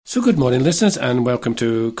So good morning, listeners, and welcome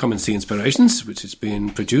to Come and See Inspirations, which is being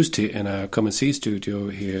produced here in our Come and See studio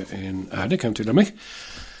here in Ardagh, County Limerick.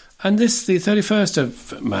 And this, the 31st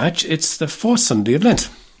of March, it's the fourth Sunday of Lent.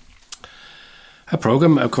 Our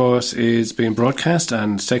programme, of course, is being broadcast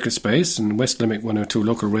on Sacred Space and West Limerick 102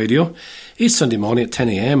 local radio each Sunday morning at 10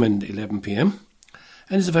 a.m. and 11 p.m.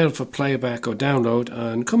 and is available for playback or download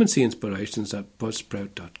on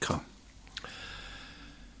comeandseeinspirations.buzzsprout.com.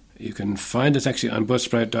 You can find us actually on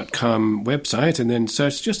buzzsprout.com website and then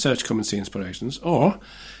search Come and See Inspirations. Or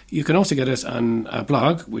you can also get us on our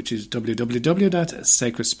blog, which is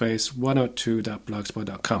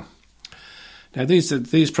www.sacredspace102.blogspot.com. Now,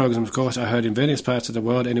 these programs, of course, are heard in various parts of the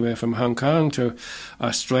world, anywhere from Hong Kong to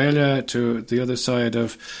Australia to the other side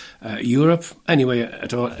of Europe, anyway,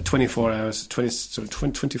 at all, 24 hours,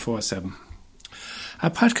 24/7.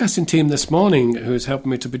 Our podcasting team this morning, who's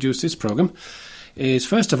helping me to produce this program, is,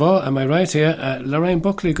 first of all, am I right here, Lorraine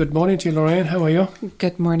Buckley. Good morning to you, Lorraine. How are you?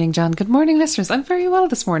 Good morning, John. Good morning, listeners. I'm very well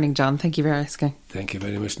this morning, John. Thank you for asking. Thank you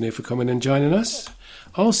very much, Niamh, for coming and joining us.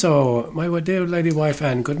 Also, my dear lady wife,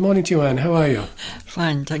 Anne. Good morning to you, Anne. How are you?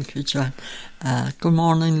 Fine, thank you, John. Good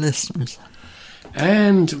morning, listeners.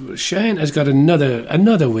 And Shane has got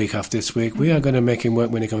another week off this week. We are going to make him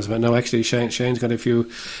work when he comes back. No, actually, Shane's got a few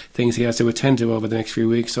things he has to attend to over the next few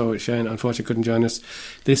weeks. So Shane, unfortunately, couldn't join us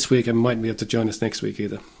this week and mightn't be able to join us next week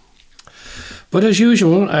either. But as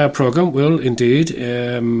usual, our programme will indeed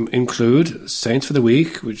include Saints for the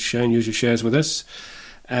Week, which Shane usually shares with us.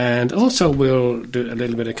 And also we'll do a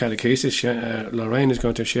little bit of catechesis. Lorraine is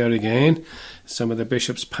going to share again some of the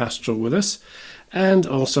Bishop's pastoral with us. And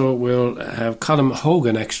also we'll have Colm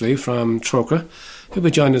Hogan, actually, from Trócaire, who'll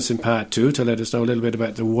be joining us in part 2 to let us know a little bit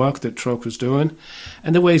about the work that Trócaire's doing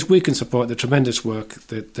and the ways we can support the tremendous work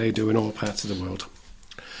that they do in all parts of the world.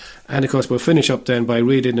 And, of course, we'll finish up then by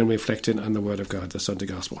reading and reflecting on the Word of God, the Sunday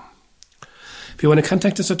Gospel. If you want to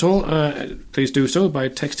contact us at all, please do so by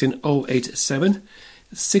texting 087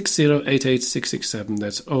 6088 667.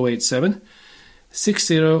 That's 087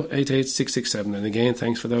 6088 667. And again,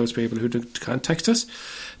 thanks for those people who do contact us.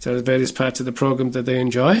 So the various parts of the programme that they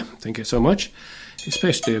enjoy. Thank you so much.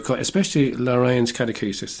 Especially Lorraine's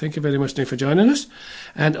catechesis. Thank you very much, Niamh, for joining us.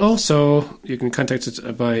 And also, you can contact us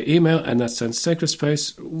by email, and that's on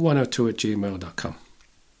sacredspace102@gmail.com.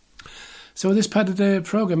 So this part of the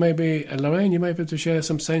programme, maybe, Lorraine, you might be able to share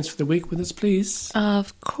some Saints for the Week with us, please.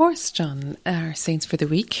 Of course, John. Our Saints for the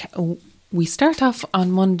Week. We start off on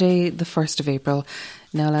Monday, the 1st of April.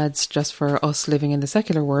 Now, lads, just for us living in the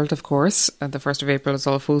secular world, of course, the 1st of April is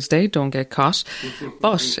All Fool's Day, don't get caught.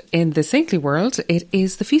 But in the saintly world, it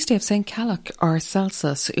is the feast day of St. Cailleach, or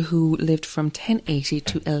Celsus, who lived from 1080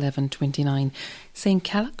 to 1129. St.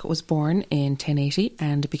 Cailleach was born in 1080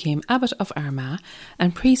 and became abbot of Armagh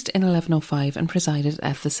and priest in 1105 and presided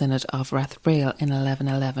at the Synod of Rathbrail in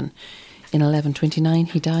 1111. In 1129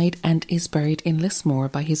 he died and is buried in Lismore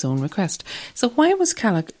by his own request. So why was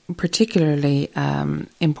Cailleach particularly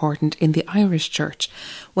important in the Irish Church?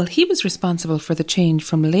 Well, he was responsible for the change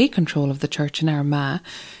from lay control of the Church in Armagh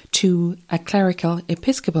to a clerical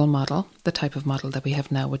episcopal model, the type of model that we have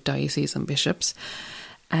now with dioceses and bishops.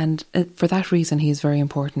 And for that reason, he is very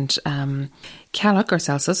important. Cailleach, or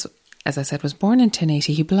Celsus, as I said, was born in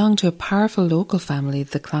 1080. He belonged to a powerful local family,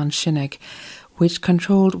 the Clan Shinnig, which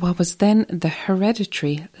controlled what was then the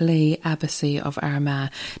hereditary lay abbacy of Armagh.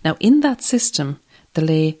 Now, in that system, the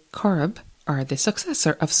lay Corrib, or the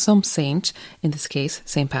successor of some saint, in this case,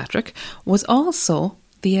 St. Patrick, was also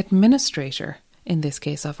the administrator, in this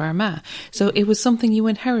case, of Armagh. So it was something you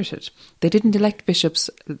inherited. They didn't elect bishops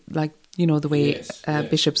like, you know, the way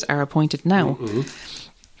bishops are appointed now. Mm-hmm.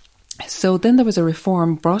 So then there was a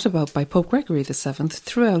reform brought about by Pope Gregory VII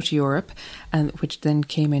throughout Europe, and which then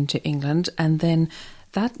came into England, and then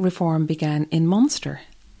that reform began in Munster.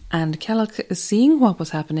 And Cailleach, seeing what was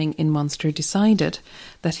happening in Munster, decided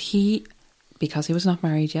that he, because he was not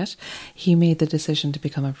married yet, he made the decision to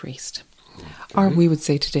become a priest. Or we would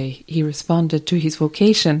say today, he responded to his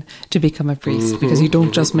vocation to become a priest, because you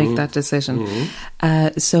don't just make that decision.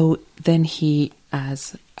 So then he,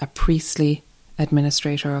 as a priestly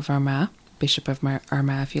administrator of Armagh, Bishop of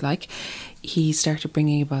Armagh, if you like, he started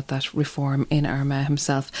bringing about that reform in Armagh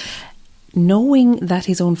himself. Knowing that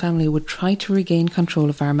his own family would try to regain control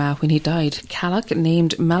of Armagh when he died, Cailleach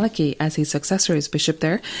named Malachy as his successor as bishop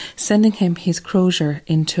there, sending him his crozier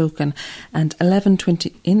in token. And in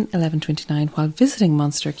 1129, while visiting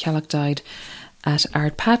Munster, Cailleach died at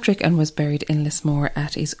Ardpatrick and was buried in Lismore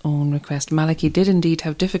at his own request. Malachy did indeed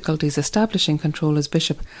have difficulties establishing control as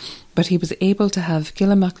bishop, but he was able to have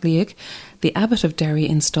Gillamacliag, the abbot of Derry,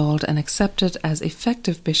 installed and accepted as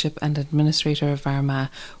effective bishop and administrator of Armagh,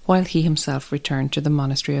 while he himself returned to the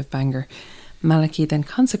monastery of Bangor. Malachy then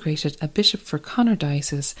consecrated a bishop for Connor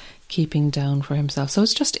Diocese, keeping Down for himself. So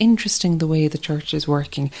it's just interesting the way the church is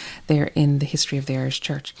working there in the history of the Irish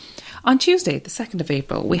Church. On Tuesday, the 2nd of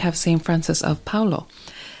April, we have St. Francis of Paolo.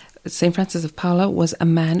 St. Francis of Paolo was a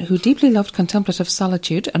man who deeply loved contemplative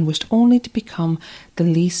solitude and wished only to become the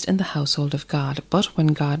least in the household of God. But when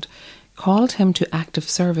God called him to active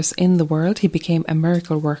service in the world, he became a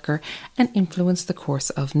miracle worker and influenced the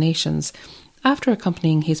course of nations. After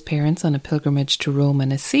accompanying his parents on a pilgrimage to Rome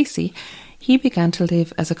and Assisi, he began to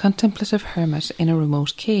live as a contemplative hermit in a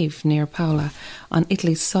remote cave near Paola on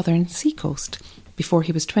Italy's southern seacoast. Before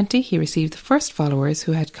he was 20, he received the first followers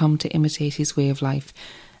who had come to imitate his way of life.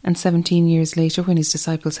 And 17 years later, when his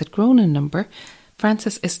disciples had grown in number,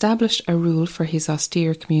 Francis established a rule for his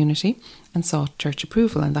austere community and sought church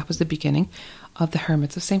approval, and that was the beginning of the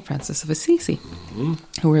Hermits of St. Francis of Assisi,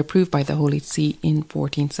 who were approved by the Holy See in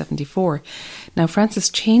 1474. Now, Francis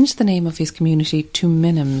changed the name of his community to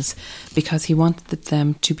Minims because he wanted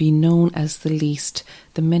them to be known as the least,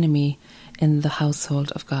 the minimi, in the household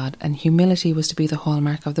of God, and humility was to be the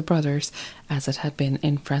hallmark of the brothers, as it had been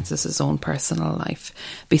in Francis's own personal life.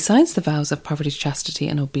 Besides the vows of poverty, chastity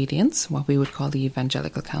and obedience, what we would call the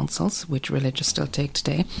evangelical counsels, which religious still take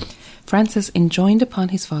today, Francis enjoined upon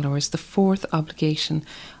his followers the fourth obligation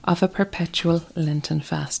of a perpetual Lenten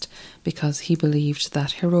fast, because he believed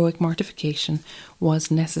that heroic mortification was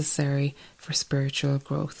necessary for spiritual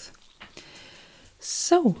growth.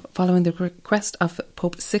 So, following the request of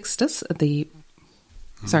Pope Sixtus, Pope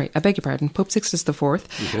Sixtus IV,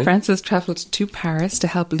 okay, Francis travelled to Paris to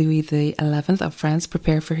help Louis XI of France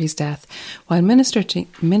prepare for his death. While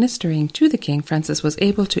ministering to the king, Francis was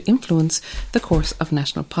able to influence the course of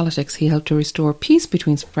national politics. He helped to restore peace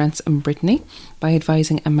between France and Brittany by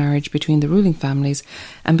advising a marriage between the ruling families,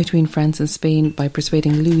 and between France and Spain by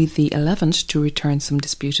persuading Louis XI to return some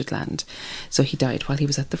disputed land. So he died while he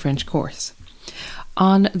was at the French court.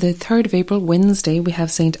 On the 3rd of April, Wednesday, we have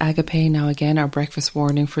St. Agape. Now again, our breakfast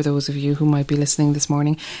warning for those of you who might be listening this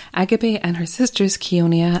morning. Agape and her sisters,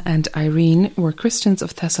 Keonia and Irene, were Christians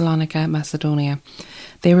of Thessalonica, Macedonia.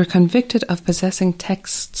 They were convicted of possessing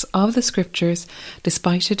texts of the scriptures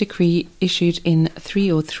despite a decree issued in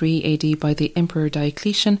 303 AD by the Emperor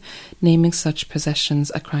Diocletian, naming such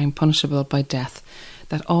possessions a crime punishable by death.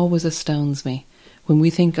 That always astounds me. When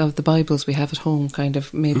we think of the Bibles we have at home, kind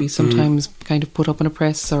of maybe sometimes kind of put up in a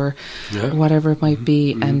press or whatever it might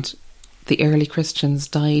be, and the early Christians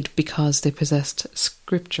died because they possessed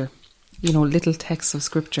scripture, little texts of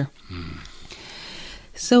scripture.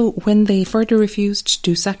 So when they further refused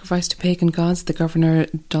to sacrifice to pagan gods, the governor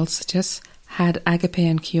Dulcitus had Agape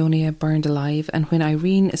and Keonia burned alive, and when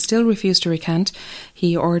Irene still refused to recant,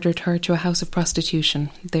 he ordered her to a house of prostitution.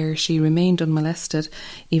 There she remained unmolested,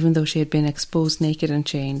 even though she had been exposed naked and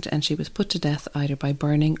chained, and she was put to death either by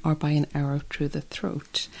burning or by an arrow through the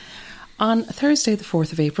throat. On Thursday, the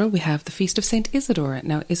 4th of April, we have the feast of St. Isidore.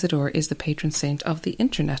 Now, Isidore is the patron saint of the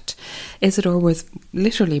internet. Isidore was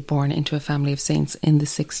literally born into a family of saints in the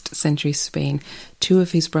 6th century Spain. Two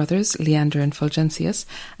of his brothers, Leander and Fulgentius,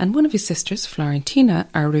 and one of his sisters, Florentina,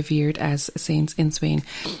 are revered as saints in Spain.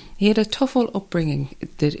 He had a tough old upbringing,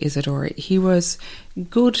 did Isidore. He was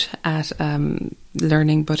good at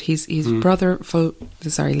learning, but his brother,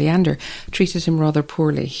 Leander, treated him rather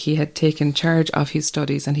poorly. He had taken charge of his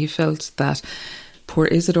studies, and he felt that poor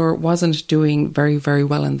Isidore wasn't doing very, very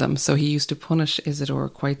well in them, so he used to punish Isidore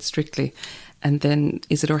quite strictly. And then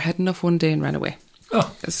Isidore had enough one day and ran away.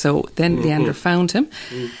 Oh. So then Leander found him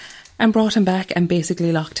and brought him back and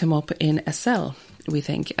basically locked him up in a cell, we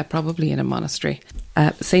think, probably in a monastery.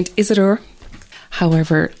 St. Isidore,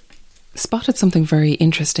 however, spotted something very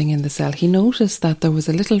interesting in the cell. He noticed that there was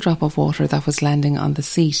a little drop of water that was landing on the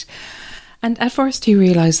seat. And at first he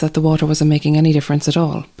realised that the water wasn't making any difference at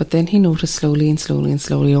all. But then he noticed slowly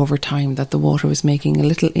over time that the water was making a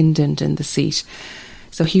little indent in the seat.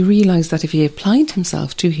 So he realised that if he applied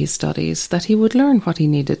himself to his studies, that he would learn what he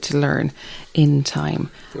needed to learn in time.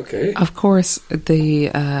 Okay. Of course, the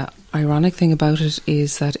ironic thing about it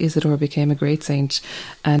is that Isidore became a great saint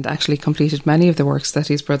and actually completed many of the works that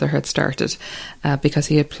his brother had started because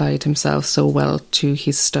he applied himself so well to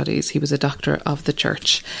his studies. He was a doctor of the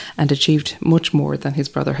church and achieved much more than his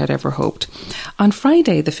brother had ever hoped. On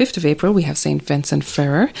Friday, the 5th of April, we have St. Vincent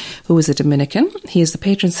Ferrer, who is a Dominican. He is the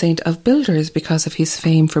patron saint of builders because of his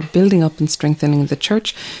fame for building up and strengthening the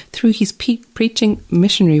church through his preaching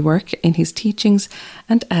missionary work in his teachings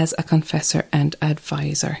and as a confessor and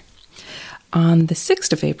advisor. On the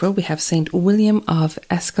 6th of April, we have St. William of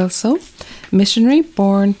Escalso, missionary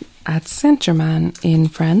born at Saint-Germain in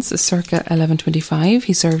France, circa 1125.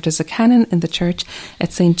 He served as a canon in the church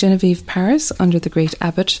at St. Genevieve, Paris, under the great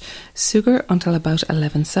abbot Suger until about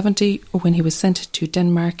 1170, when he was sent to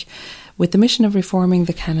Denmark with the mission of reforming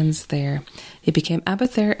the canons there. He became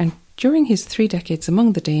abbot there, and during his 3 decades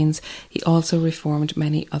among the Danes, he also reformed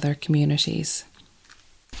many other communities.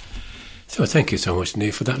 So thank you so much,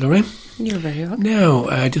 Niamh, for that, Lorraine. You're very welcome.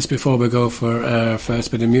 Now, just before we go for our first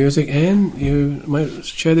bit of music, Anne, you might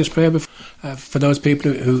share this prayer for those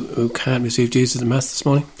people who can't receive Jesus at Mass this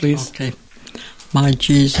morning, please. Okay. My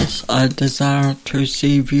Jesus, I desire to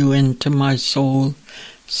receive you into my soul,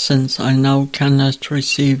 since I now cannot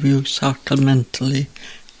receive you sacramentally.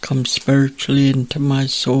 Come spiritually into my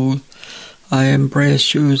soul. I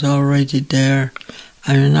embrace you as already there.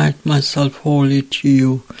 I unite myself wholly to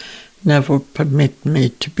you. Never permit me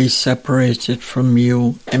to be separated from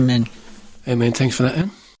you. Amen. Amen. Thanks for that,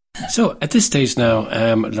 Anne. So, at this stage now,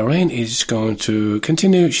 Lorraine is going to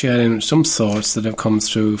continue sharing some thoughts that have come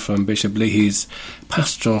through from Bishop Leahy's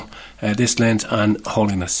pastoral this Lent on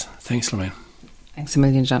holiness. Thanks, Lorraine. Thanks a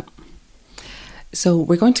million, John. So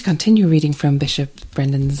we're going to continue reading from Bishop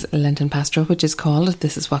Brendan's Lenten Pastoral, which is called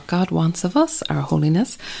This is What God Wants of Us, Our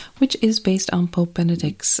Holiness, which is based on Pope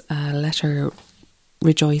Benedict's letter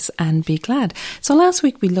Rejoice and Be Glad. So last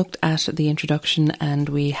week we looked at the introduction and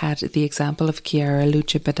we had the example of Chiara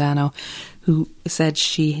Luce Badano, who said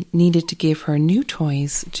she needed to give her new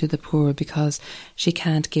toys to the poor because she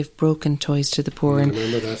can't give broken toys to the poor. And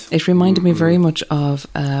it reminded me very much of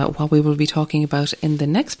what we will be talking about in the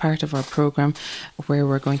next part of our programme, where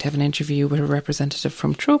we're going to have an interview with a representative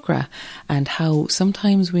from Trócaire, and how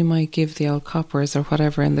sometimes we might give the old coppers or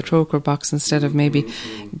whatever in the Trócaire box instead of maybe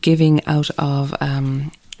giving out of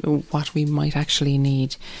what we might actually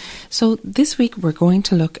need. So this week we're going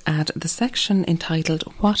to look at the section entitled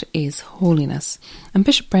What is Holiness? And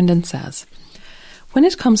Bishop Brendan says, when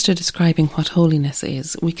it comes to describing what holiness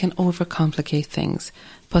is, we can overcomplicate things.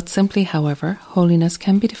 Put simply, however, holiness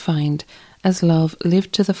can be defined as love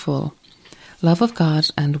lived to the full, love of God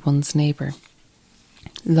and one's neighbour.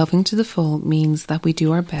 Loving to the full means that we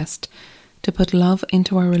do our best to put love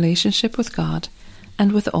into our relationship with God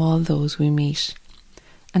and with all those we meet.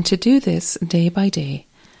 And to do this day by day,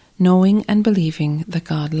 knowing and believing that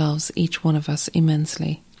God loves each one of us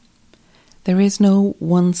immensely. There is no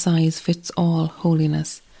one-size-fits-all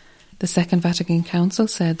holiness. The Second Vatican Council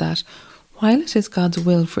said that, while it is God's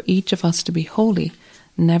will for each of us to be holy,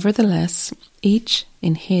 nevertheless, each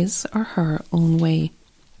in his or her own way.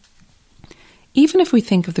 Even if we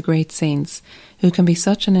think of the great saints who can be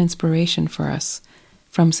such an inspiration for us,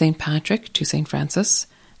 from St. Patrick to St. Francis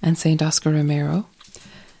and St. Oscar Romero,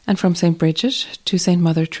 and from St. Bridget to St.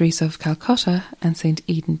 Mother Teresa of Calcutta and St.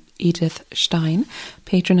 Edith Stein,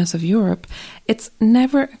 patroness of Europe, it's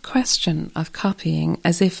never a question of copying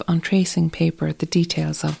as if on tracing paper the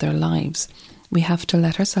details of their lives. We have to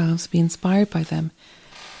let ourselves be inspired by them.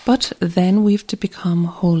 But then we've to become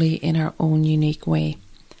holy in our own unique way.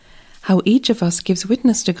 How each of us gives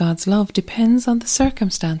witness to God's love depends on the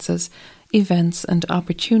circumstances, events and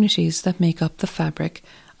opportunities that make up the fabric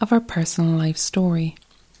of our personal life story.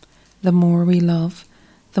 The more we love,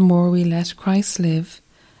 the more we let Christ live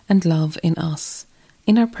and love in us,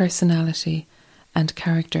 in our personality and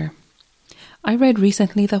character. I read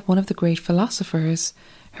recently that one of the great philosophers,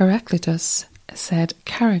 Heraclitus, said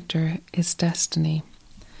character is destiny.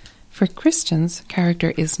 For Christians,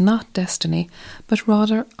 character is not destiny, but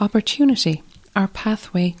rather opportunity, our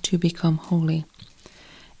pathway to become holy.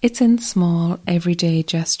 It's in small, everyday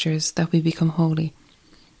gestures that we become holy.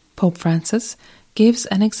 Pope Francis gives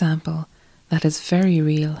an example that is very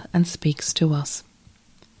real and speaks to us.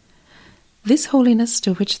 This holiness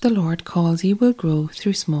to which the Lord calls you will grow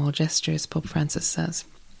through small gestures, Pope Francis says.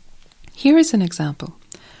 Here is an example.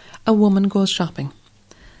 A woman goes shopping.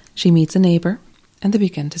 She meets a neighbour and they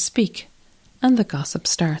begin to speak, and the gossip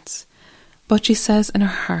starts. But she says in her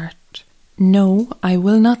heart, "No, I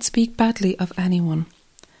will not speak badly of anyone."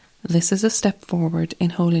 This is a step forward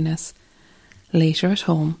in holiness. Later at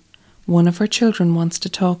home, one of her children wants to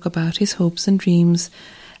talk about his hopes and dreams,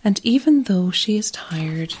 and even though she is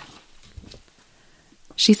tired,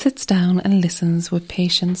 she sits down and listens with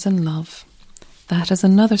patience and love. That is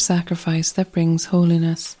another sacrifice that brings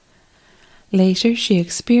holiness. Later she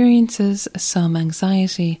experiences some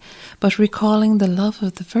anxiety, but recalling the love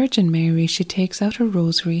of the Virgin Mary, she takes out her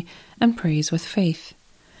rosary and prays with faith.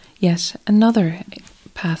 Yet another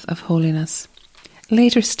path of holiness.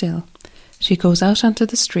 Later still, she goes out onto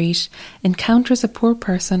the street, encounters a poor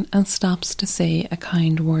person and stops to say a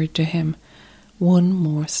kind word to him. One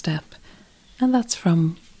more step. And that's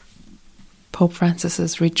from Pope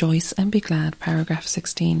Francis's Rejoice and Be Glad, paragraph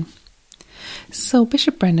 16. So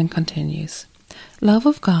Bishop Brendan continues, love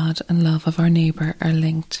of God and love of our neighbour are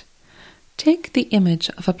linked. Take the image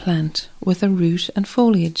of a plant with a root and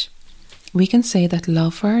foliage. We can say that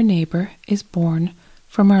love for our neighbour is born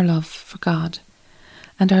from our love for God,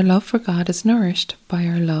 and our love for God is nourished by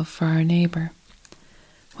our love for our neighbour.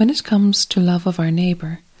 When it comes to love of our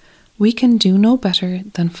neighbour, we can do no better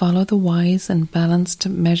than follow the wise and balanced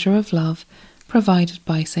measure of love provided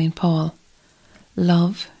by St. Paul.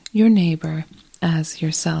 Love your neighbour as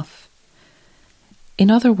yourself.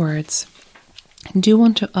 In other words, do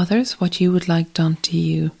unto others what you would like done to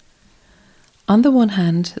you. On the one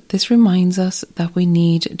hand, this reminds us that we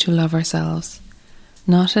need to love ourselves,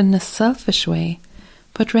 not in a selfish way,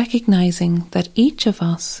 but recognizing that each of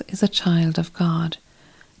us is a child of God,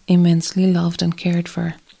 immensely loved and cared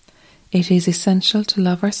for. It is essential to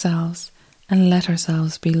love ourselves and let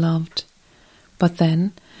ourselves be loved. But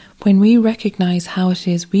then, when we recognize how it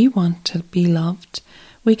is we want to be loved,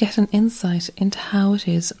 we get an insight into how it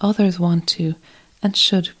is others want to and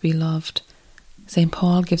should be loved. St.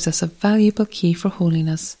 Paul gives us a valuable key for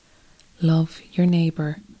holiness. Love your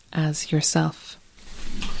neighbour as yourself.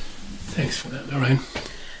 Thanks for that, Lorraine.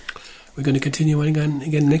 We're going to continue on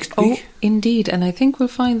again next week. Oh, indeed. And I think we'll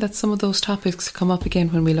find that some of those topics come up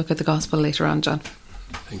again when we look at the Gospel later on, John.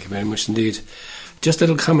 Thank you very much indeed. Just a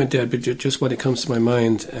little comment there, but just when it comes to my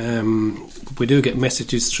mind, we do get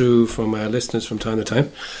messages through from our listeners from time to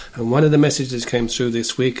time. And one of the messages came through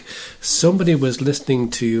this week. Somebody was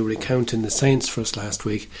listening to you recounting the saints for us last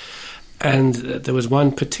week. And there was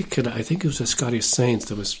one particular, I think it was a Scottish saint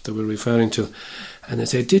that we're referring to. And they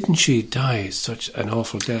say, didn't she die such an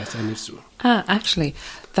awful death? And it's actually,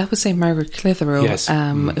 that was St. Margaret Clitheroe, yes.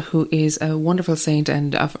 Who is a wonderful saint.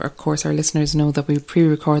 And of course, our listeners know that we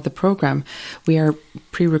pre-record the programme. We are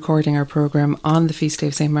pre-recording our programme on the feast day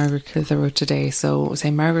of St. Margaret Clitheroe today. So,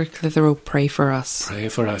 St. Margaret Clitheroe, pray for us. Pray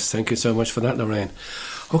for us. Thank you so much for that, Lorraine.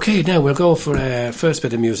 Okay, now we'll go for our first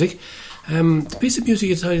bit of music. The piece of music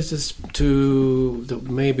you decided that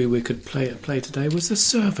maybe we could play today was the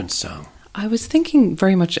Servant Song. I was thinking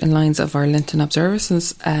very much in lines of our Lenten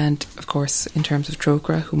observances, and of course in terms of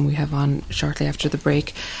Trócaire, whom we have on shortly after the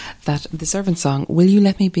break, that the Servant Song, Will You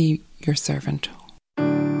Let Me Be Your Servant?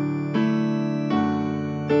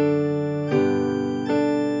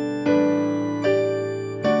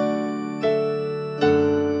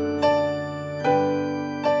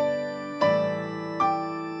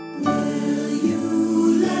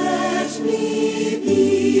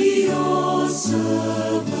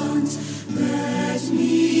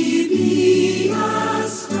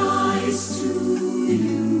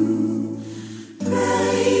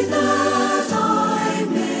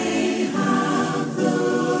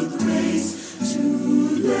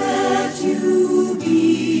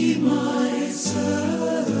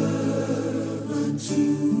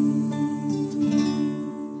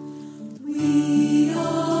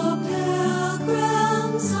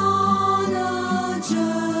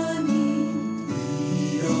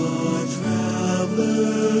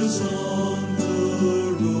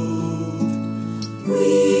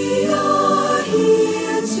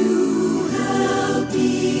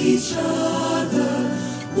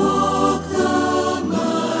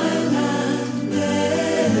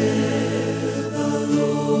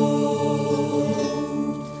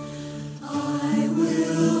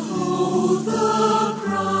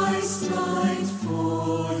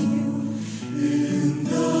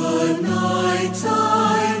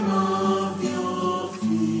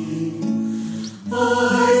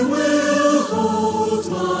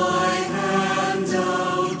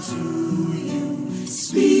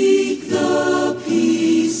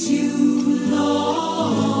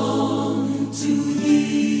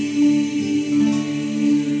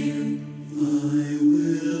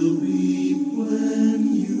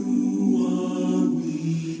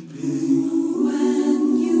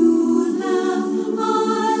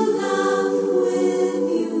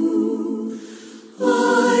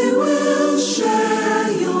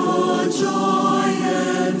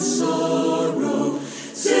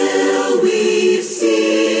 Till we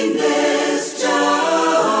see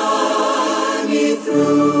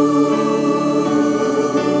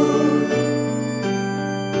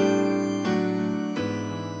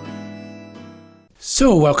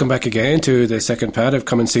So, welcome back again to the second part of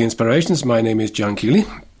Come and See Inspirations. My name is John Keeley.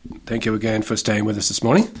 Thank you again for staying with us this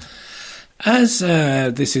morning. As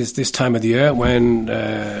this is this time of the year when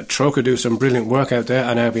Trócaire do some brilliant work out there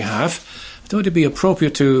on our behalf, I thought it'd be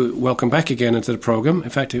appropriate to welcome back again into the programme. In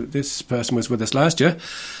fact, this person was with us last year.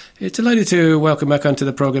 It's delighted to welcome back onto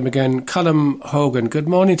the programme again, Colm Hogan. Good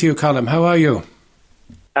morning to you, Colm. How are you?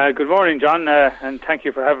 Good morning, John, and thank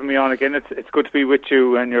you for having me on again. It's good to be with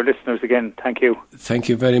you and your listeners again. Thank you. Thank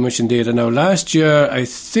you very much indeed. I know last year, I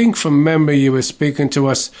think from memory, you were speaking to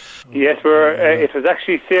us. Yes, it was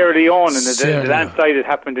actually Sierra Leone, and the landslide had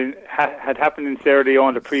happened in Sierra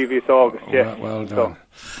Leone the previous August. Yes. Well done.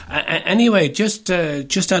 Anyway, just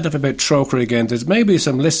add up about Trócaire again. There's maybe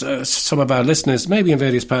some of our listeners, maybe in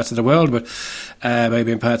various parts of the world, but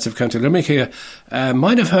maybe in parts of County Limerick here,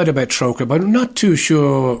 might have heard about Trócaire, but I'm not too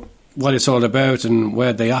sure what it's all about and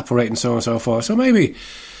where they operate and so on and so forth. So maybe,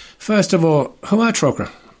 first of all, who are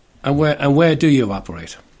Trócaire and where do you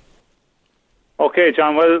operate? Okay,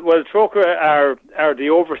 John. Well, Trócaire are the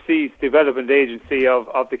overseas development agency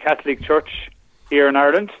of the Catholic Church here in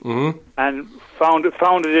Ireland, and founded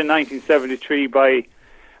in 1973 by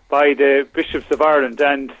the bishops of Ireland,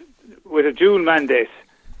 and with a dual mandate.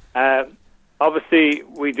 Obviously,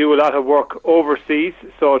 we do a lot of work overseas,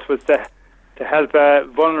 so it was to help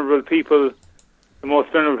vulnerable people, the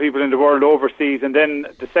most vulnerable people in the world overseas, and then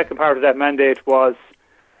the second part of that mandate was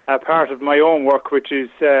part of my own work, which is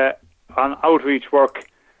on outreach work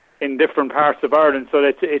in different parts of Ireland. So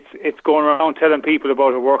that it's going around telling people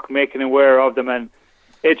about our work, making aware of them, and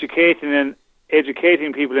educating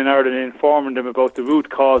people in Ireland and informing them about the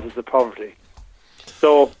root causes of poverty.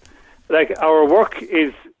 So, our work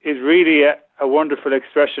is really a wonderful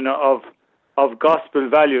expression of gospel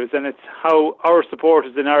values, and it's how our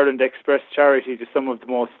supporters in Ireland express charity to some of the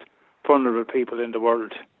most vulnerable people in the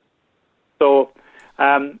world. So,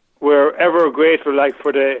 we're ever grateful,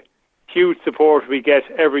 for the huge support we get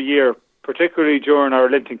every year, particularly during our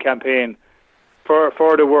Lenten campaign,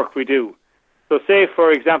 for the work we do. So say,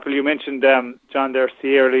 for example, you mentioned, John, there,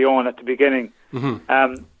 Sierra Leone at the beginning.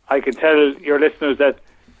 I can tell your listeners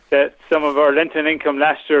that some of our Lenten income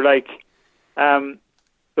last year,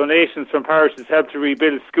 donations from parishes, helped to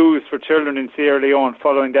rebuild schools for children in Sierra Leone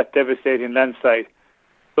following that devastating landslide.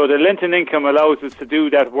 So the Lenten income allows us to do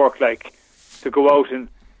that work, to go out and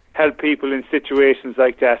help people in situations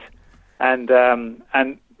like that, and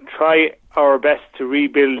try our best to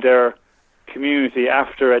rebuild their community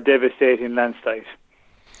after a devastating landslide.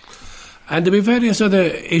 And there will be various other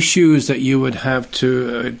issues that you would have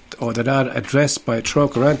to, or that are addressed by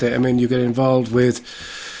Trócaire, aren't they? I mean, you get involved with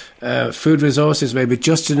food resources, maybe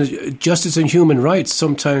justice and human rights.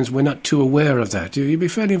 Sometimes we're not too aware of that. You'd be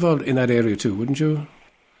fairly involved in that area too, wouldn't you?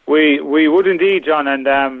 We would indeed, John, and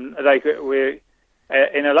we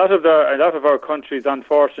in a lot of our countries,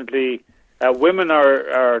 unfortunately, women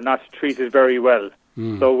are not treated very well.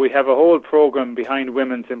 So we have a whole program behind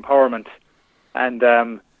women's empowerment,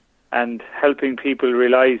 and helping people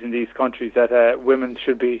realise in these countries that women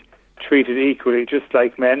should be treated equally, just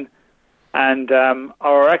like men. And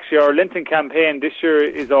our Lenten campaign this year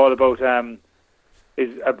is all about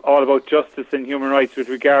justice and human rights with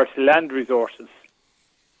regard to land resources.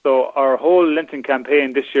 So our whole Lenten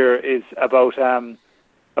campaign this year is about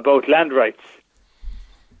land rights,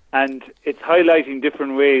 and it's highlighting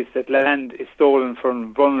different ways that land is stolen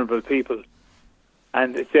from vulnerable people.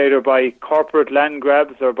 And it's either by corporate land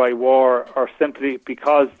grabs or by war or simply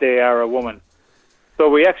because they are a woman. So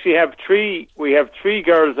we actually have three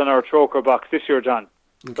girls on our Trócaire box this year, John.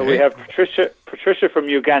 Okay. So we have Patricia from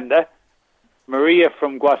Uganda, Maria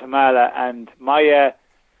from Guatemala, and Maya,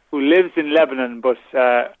 who lives in Lebanon, but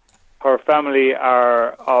her family are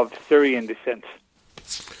of Syrian descent.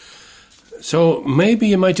 So maybe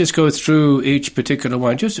you might just go through each particular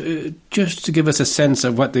one, just to give us a sense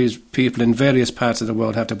of what these people in various parts of the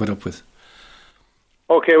world have to put up with.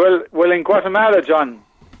 Okay, well, in Guatemala, John,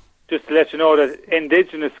 just to let you know that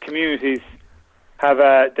indigenous communities have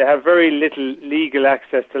very little legal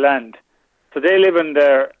access to land, so they live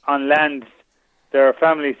on land their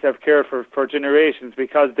families have cared for generations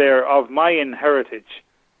because they're of Mayan heritage.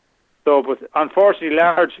 So, but unfortunately,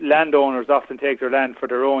 large landowners often take their land for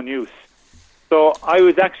their own use. So I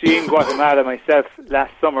was actually in Guatemala myself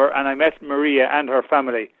last summer, and I met Maria and her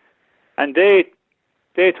family. And they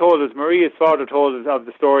told us, Maria's father told us of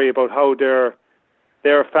the story about how their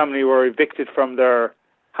family were evicted from their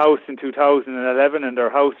house in 2011, and their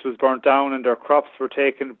house was burnt down, and their crops were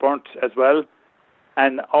burnt as well,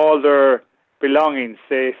 and all their belongings,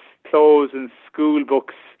 say clothes and school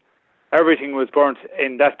books, everything was burnt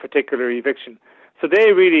in that particular eviction. So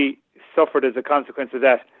they really suffered as a consequence of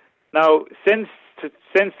that. Now, since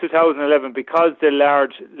 2011, because the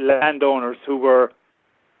large landowners who were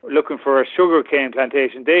looking for a sugarcane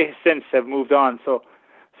plantation, they since have moved on. So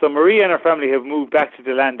Maria and her family have moved back to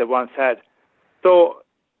the land they once had. So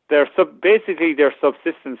they're basically they're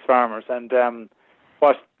subsistence farmers, and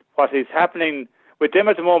what is happening with them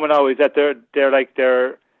at the moment now is that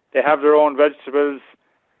they have their own vegetables.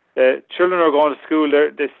 The children are going to school.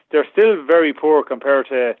 They're still very poor compared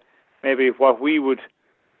to maybe what we would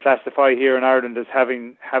classify here in Ireland as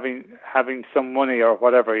having some money or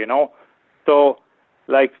whatever, you know. So,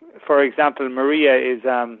 like for example, Maria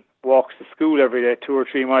walks to school every day 2 or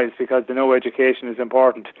 3 miles because they know education is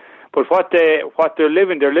important. But what they're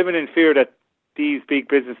living in fear that these big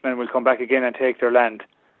businessmen will come back again and take their land.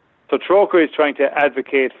 So Trócaire is trying to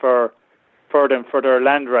advocate for them, for their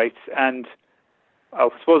land rights. And I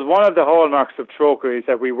suppose one of the hallmarks of Trócaire is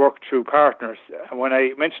that we work through partners. And when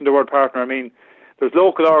I mention the word partner, I mean there's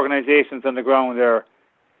local organisations on the ground there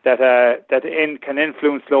that can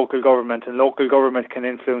influence local government, and local government can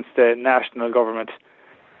influence the national government.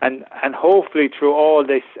 And hopefully through all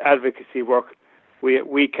this advocacy work,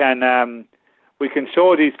 we can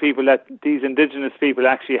show these people that these indigenous people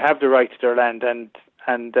actually have the right to their land,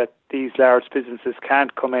 and that these large businesses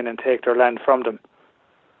can't come in and take their land from them.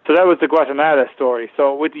 So that was the Guatemala story.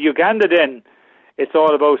 So with Uganda then, it's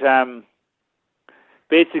all about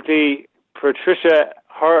basically Patricia,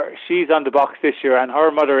 she's on the box this year, and her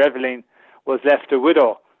mother Evelyn was left a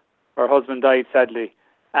widow. Her husband died sadly,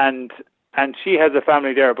 and she has a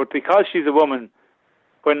family there. But because she's a woman,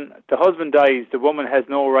 when the husband dies, the woman has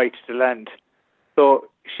no right to the land. So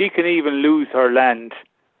she can even lose her land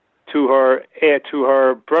to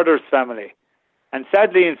her brother's family. And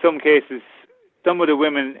sadly, in some cases, some of the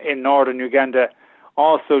women in northern Uganda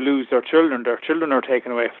also lose their children. Their children are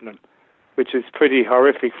taken away from them, which is pretty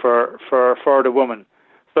horrific for the woman.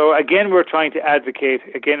 So again, we're trying to advocate,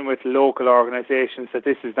 again with local organisations, that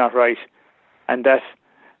this is not right, and that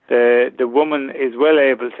the woman is well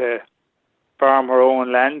able to farm her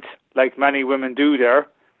own land, like many women do there,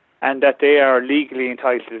 and that they are legally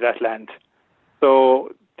entitled to that land.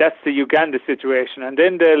 So that's the Uganda situation. And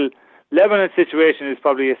then the Lebanon situation is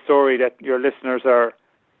probably a story that your listeners are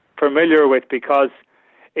familiar with, because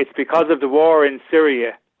it's because of the war in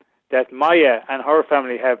Syria that Maya and her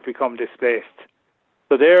family have become displaced.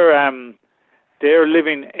 So they're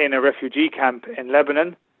living in a refugee camp in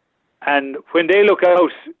Lebanon, and when they look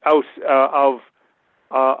out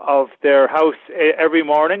of their house every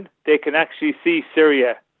morning, they can actually see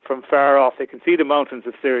Syria from far off. They can see the mountains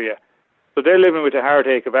of Syria. So they're living with the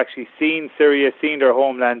heartache of actually seeing Syria, seeing their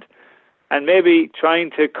homeland, and maybe trying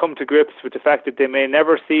to come to grips with the fact that they may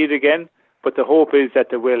never see it again, but the hope is that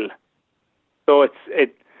they will. So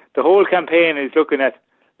the whole campaign is looking at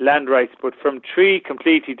land rights, but from 3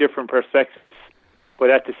 completely different perspectives. But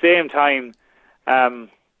at the same time,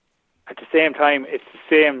 it's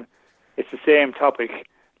the same topic: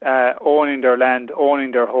 owning their land,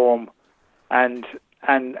 owning their home, and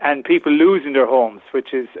people losing their homes,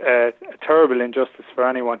 which is a terrible injustice for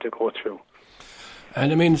anyone to go through.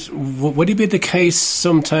 And I mean, would it be the case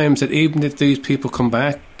sometimes that even if these people come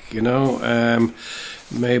back, you know,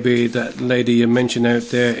 maybe that lady you mentioned out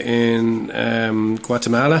there in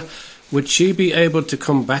Guatemala, would she be able to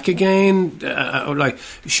come back again? Like,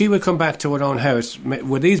 she would come back to her own house.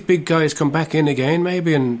 Would these big guys come back in again,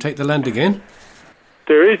 maybe, and take the land again?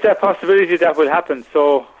 There is that possibility that will happen.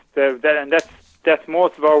 So, that's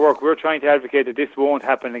most of our work. We're trying to advocate that this won't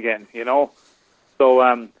happen again, you know.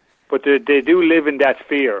 So, but they do live in that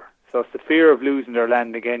fear. So it's the fear of losing their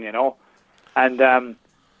land again, you know. And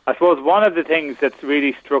I suppose one of the things that's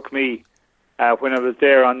really struck me when I was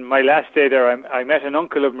there on my last day there, I met an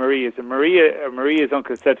uncle of Maria's, and Maria's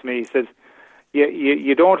uncle said to me, he says,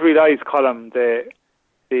 "You don't realise, Colm,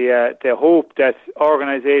 the hope that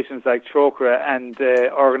organisations like Trócaire and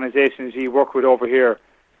organisations you work with over here,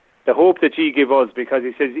 the hope that you give us, because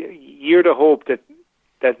he says you're the hope that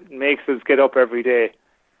makes us get up every day,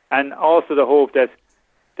 and also the hope that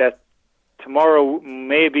tomorrow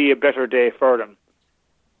may be a better day for them."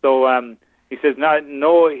 So he says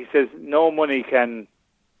no money can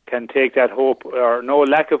take that hope, or no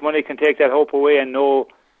lack of money can take that hope away, and no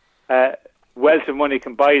wealth of money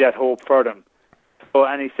can buy that hope for them. So,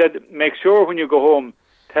 and he said, make sure when you go home,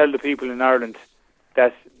 tell the people in Ireland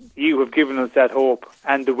that you have given us that hope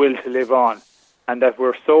and the will to live on, and that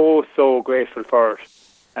we're so grateful for it,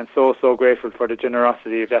 and so grateful for the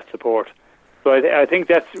generosity of that support. So I think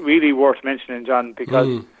that's really worth mentioning, John,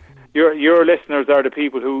 because your listeners are the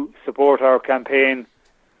people who support our campaign,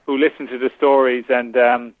 who listen to the stories and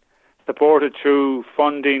support it through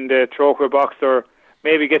funding the Trócaire box, or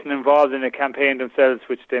maybe getting involved in a campaign themselves,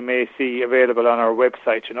 which they may see available on our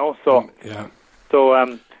website, you know. So, so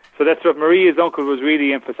that's what Maria's uncle was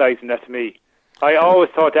really emphasising that to me. I always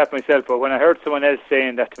thought that myself, but when I heard someone else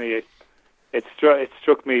saying that to me, it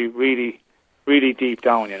struck me really, really deep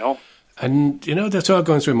down, you know. And, you know, that's all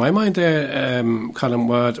going through my mind there, Colin,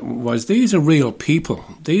 was these are real people.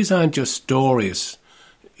 These aren't just stories.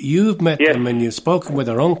 You've met them and you've spoken with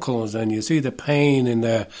their uncles, and you see the pain in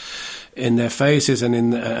their faces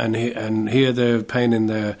and hear the pain in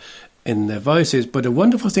their voices. But a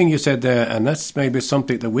wonderful thing you said there, and that's maybe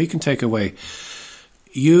something that we can take away.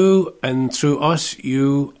 You, and through us,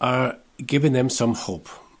 you are giving them some hope.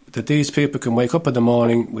 That these people can wake up in the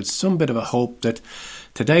morning with some bit of a hope that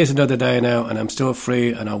today is another day now and I'm still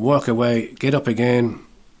free and I'll work away, get up again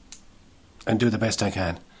and do the best I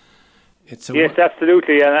can. Yes,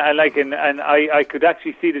 absolutely. And I could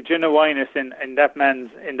actually see the genuineness in that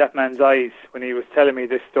man's eyes when he was telling me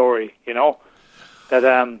this story, you know,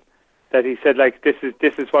 that he said, like, this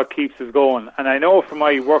is what keeps us going. And I know from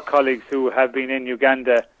my work colleagues who have been in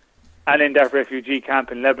Uganda and in that refugee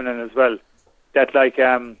camp in Lebanon as well, that like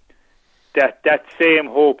that same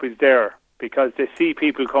hope is there, because they see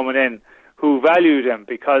people coming in who value them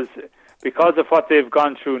because of what they've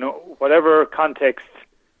gone through, whatever context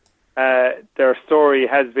their story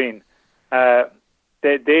has been.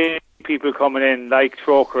 They people coming in like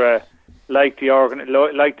Trócaire, like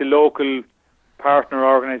the local partner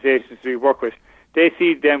organisations we work with. They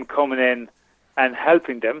see them coming in and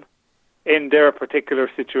helping them in their particular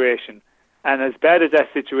situation. And as bad as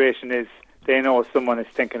that situation is, they know someone is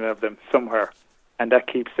thinking of them somewhere, and that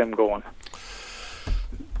keeps them going.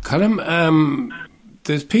 Colin,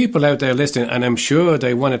 there's people out there listening, and I'm sure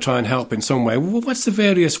they want to try and help in some way. What's the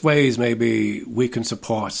various ways maybe we can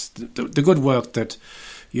support the good work that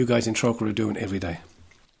you guys in Trócaire are doing every day?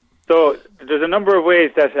 So there's a number of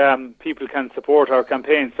ways that people can support our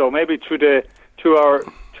campaign. So maybe through our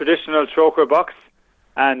traditional Trócaire box,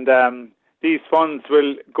 and these funds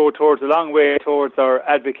will go towards a long way towards our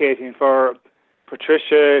advocating for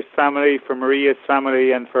Patricia's family, for Maria's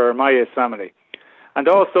family, and for Maya's family. And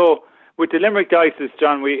also, with the Limerick Diocese,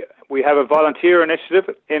 John, we have a volunteer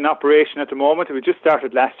initiative in operation at the moment. We just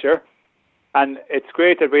started last year. And it's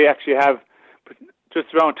great that we actually have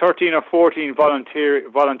just around 13 or 14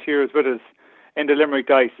 volunteers with us in the Limerick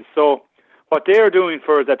Diocese. So what they're doing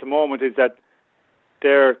for us at the moment is that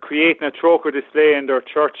they're creating a Trócaire display in their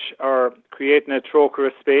church, or creating a Trócaire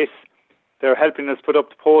space. They're helping us put up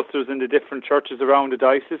the posters in the different churches around the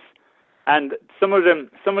diocese. And some of them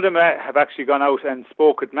have actually gone out and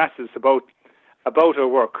spoke at masses about our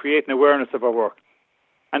work, creating awareness of our work.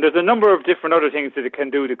 And there's a number of different other things that it can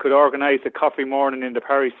do. They could organise a coffee morning in the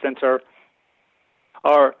parish centre.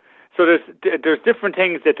 So there's different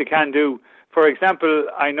things that they can do. For example,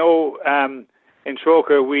 I know in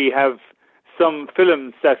Trócaire we have some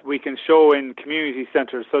films that we can show in community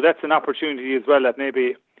centres. So that's an opportunity as well, that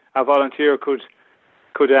maybe a volunteer could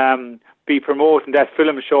be promoting that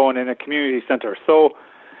film showing in a community centre. So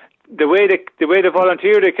the way the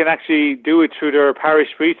volunteer, they can actually do it through their parish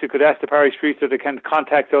priest. They could ask the parish priest, or they can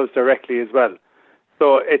contact us directly as well.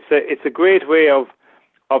 So it's a great way of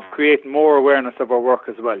creating more awareness of our work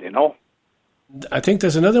as well, you know. I think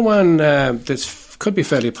there's another one that could be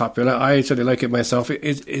fairly popular. I sort of like it myself.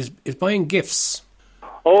 Is buying gifts.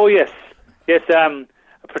 Oh yes.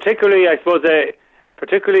 Particularly, I suppose,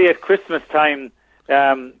 particularly at Christmas time,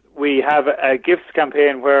 we have a gifts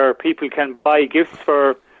campaign where people can buy gifts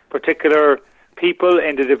for particular people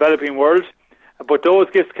in the developing world, but those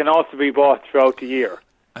gifts can also be bought throughout the year.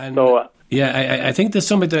 And so, I think there's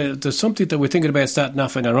something that we're thinking about starting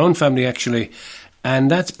off in our own family, actually,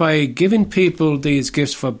 and that's by giving people these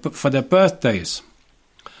gifts for their birthdays.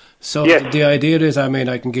 So the idea is,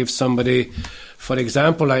 I can give somebody, for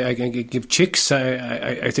example, I can give chicks,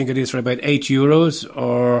 I think it is for about €8,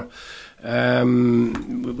 or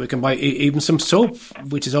we can buy even some soap,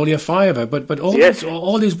 which is only €5. But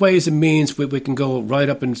all these ways and means we can go right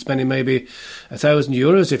up and spending maybe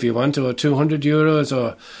 €1,000 if you want, or €200,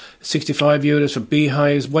 or €65 for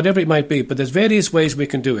beehives, whatever it might be. But there's various ways we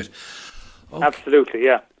can do it. Okay. Absolutely,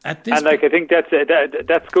 yeah. I think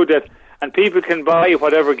that's good. And people can buy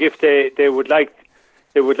whatever gift they would like.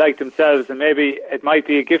 They would like themselves, and maybe it might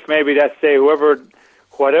be a gift. Maybe that's, say, whoever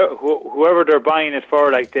they're buying it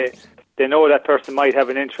for, like they know that person might have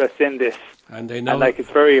an interest in this, and they know, and like,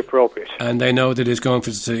 it's very appropriate. And they know that it's going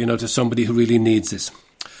for, to somebody who really needs this.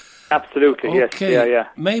 Absolutely, okay. Yes, yeah.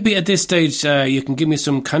 Maybe at this stage you can give me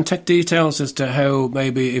some contact details as to how,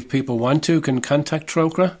 maybe if people want to, can contact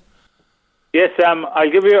Trócaire. Yes,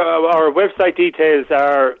 I'll give you our website details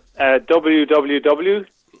are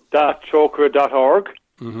www.trócaire.org.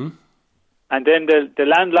 Mm-hmm. And then the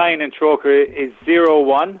landline in Trócaire is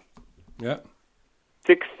 01 Yeah.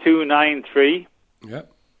 6293 Yeah.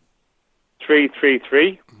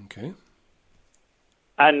 333. Okay.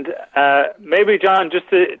 And maybe, John, just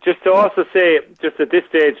to also say, just at this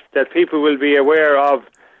stage, that people will be aware of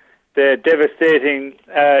the devastating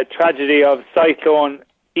tragedy of Cyclone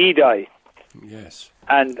Idai. Yes.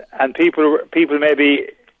 And people may be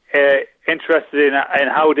interested in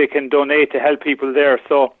how they can donate to help people there.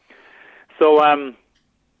 So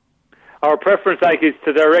our preference, is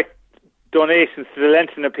to direct donations to the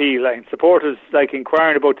Lenten Appeal. Supporters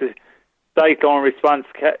inquiring about the cyclone response.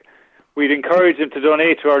 We'd encourage them to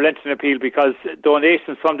donate to our Lenten Appeal, because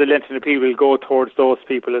donations from the Lenten Appeal will go towards those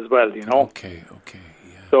people as well. Okay.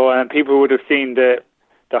 Yeah. So people would have seen the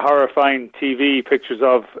horrifying TV pictures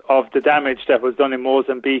of the damage that was done in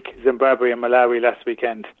Mozambique, Zimbabwe and Malawi last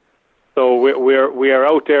weekend. So we are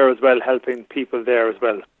out there as well, helping people there as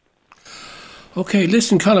well. Okay,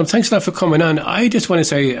 listen, Colm, thanks a lot for coming on. I just want to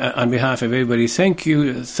say, on behalf of everybody, thank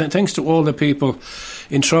you. Thanks to all the people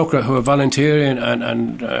in Trócaire who are volunteering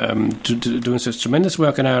and doing such tremendous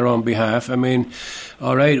work on our own behalf. I mean,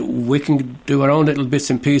 all right, we can do our own little bits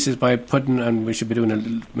and pieces by putting, and we should be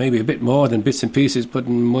doing maybe a bit more than bits and pieces,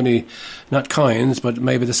 putting money, not coins, but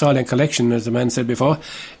maybe the silent collection, as the man said before,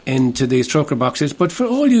 into these Trócaire boxes. But for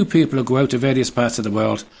all you people who go out to various parts of the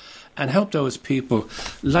world and help those people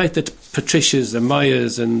like the Patricias, the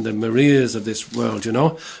Mayas and the Marias of this world,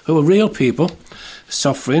 who are real people,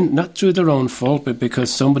 suffering, not through their own fault, but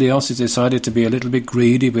because somebody else has decided to be a little bit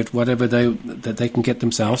greedy with whatever that they can get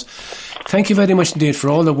themselves. Thank you very much indeed for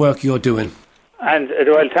all the work you're doing. And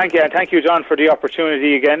thank you, John, for the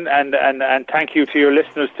opportunity again, and thank you to your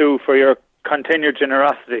listeners too for your continued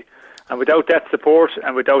generosity. And without that support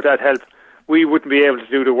and without that help, we wouldn't be able to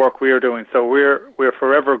do the work we are doing. So we're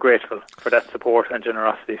forever grateful for that support and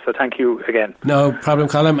generosity. So thank you again. No problem,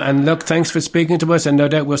 Colm. And look, thanks for speaking to us, and no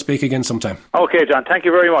doubt we'll speak again sometime. Okay, John. Thank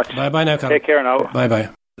you very much. Bye-bye now, Colm. Take care now. Bye-bye.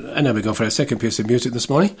 And now we go for a second piece of music this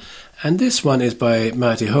morning. And this one is by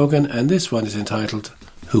Marty Hogan, and this one is entitled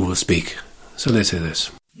Who Will Speak? So let's hear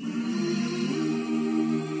this.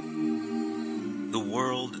 The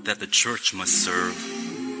world that the church must serve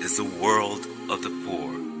is the world of the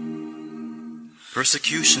poor.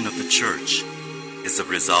 Persecution of the church is the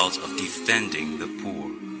result of defending the poor.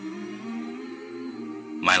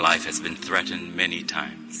 My life has been threatened many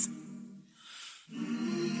times.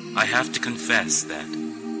 I have to confess that,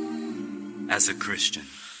 as a Christian,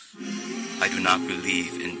 I do not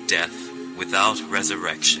believe in death without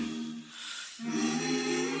resurrection.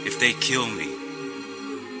 If they kill me,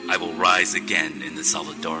 I will rise again in the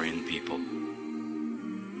Salvadorian people.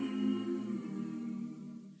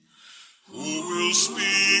 Who will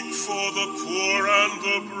speak for the poor and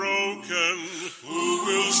the broken? Who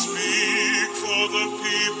will speak for the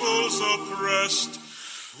peoples oppressed?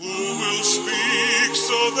 Who will speak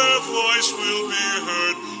so their voice will be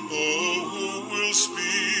heard? Oh, who will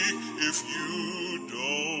speak if you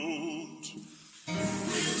don't? Who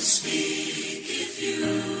will speak if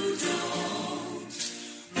you don't?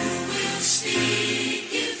 Who will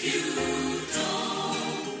speak if you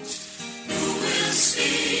don't? Who will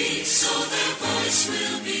speak so their voice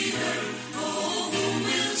will be heard? Oh, who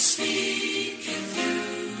will speak if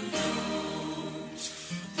you don't?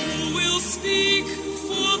 Who will speak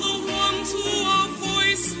for the ones who are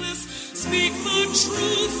voiceless? Speak the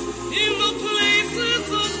truth in the places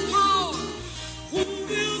of power. Who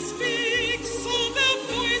will speak so their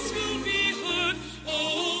voice will be heard?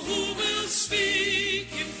 Oh, who will speak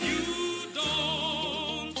if you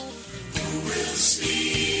don't? Who will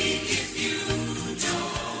speak if you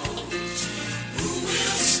don't? Who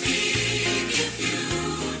will speak if you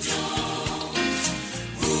don't?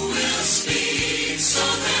 Who will speak so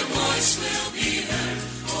their voice will be heard?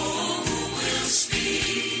 Oh, who will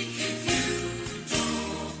speak if you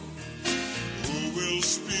don't? Who will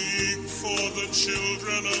speak for the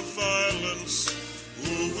children of violence?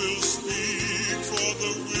 Who will speak for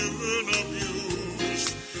the women abused?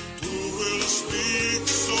 Who will speak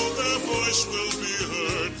so their voice will be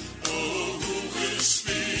heard? Oh, who will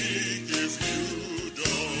speak if you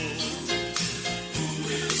don't? Who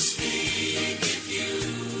will speak if you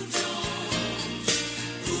don't?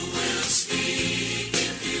 Who will speak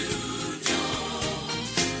if you don't?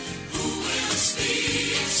 Who will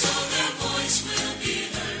speak so their voice will be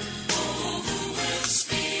heard? Oh, who will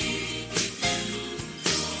speak if you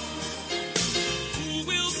don't? Who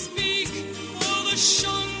will speak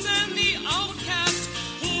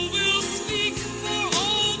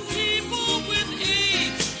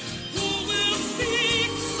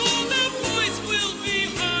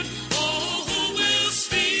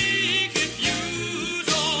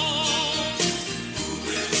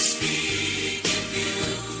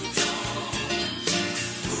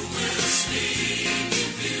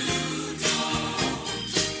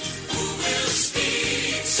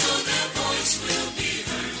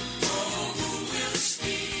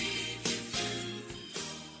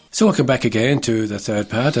So welcome back again to the third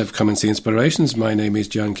part of Come and See Inspirations. My name is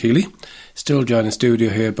John Keeley, still joined in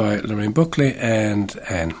studio here by Lorraine Buckley and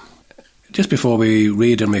Anne. Just before we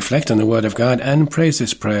read and reflect on the Word of God, Anne prays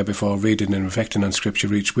this prayer before reading and reflecting on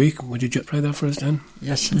Scripture each week. Would you just pray that for us, Anne?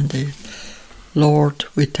 Yes, indeed. Lord,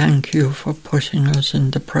 we thank you for putting us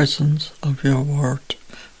in the presence of your Word,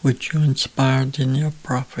 which you inspired in your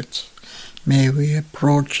prophets. May we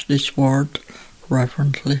approach this Word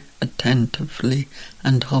reverently, attentively,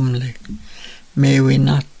 and humbly. May we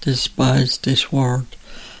not despise this Word,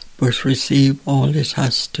 but receive all it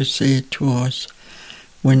has to say to us.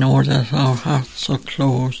 We know that our hearts are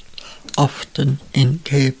closed, often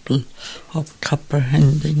incapable of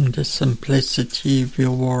comprehending the simplicity of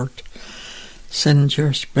your Word. Send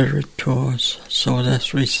your Spirit to us, so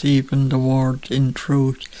that receiving the Word in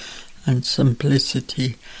truth and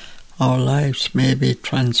simplicity, our lives may be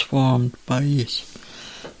transformed by it.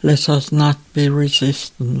 Let us not be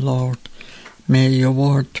resistant, Lord. May your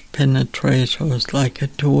Word penetrate us like a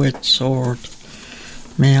two-edged sword.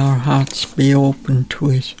 May our hearts be open to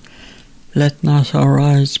it. Let not our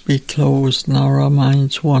eyes be closed nor our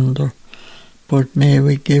minds wander, but may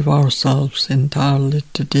we give ourselves entirely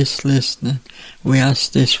to this listening. We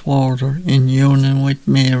ask this, Father, in union with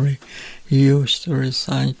Mary, who used to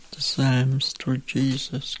recite the Psalms, through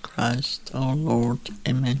Jesus Christ our Lord.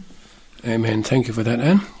 Amen. Amen. Thank you for that,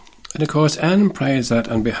 Anne. And of course, Anne prays that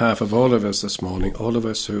on behalf of all of us this morning, all of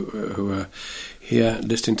us who are here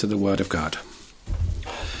listening to the Word of God.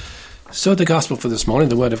 So the Gospel for this morning,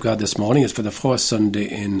 the Word of God this morning, is for the fourth Sunday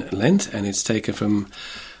in Lent, and it's taken from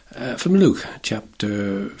Luke,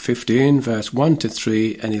 chapter 15, verse 1 to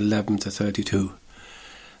 3 and 11 to 32.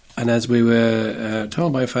 And as we were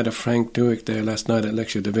told by Father Frank Newick there last night at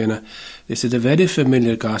Lectio Divina, this is a very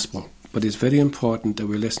familiar Gospel, but it's very important that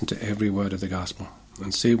we listen to every word of the Gospel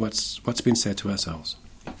and see what's been said to ourselves.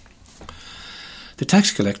 The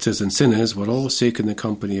tax collectors and sinners were all seeking the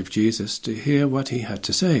company of Jesus to hear what he had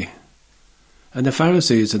to say. And the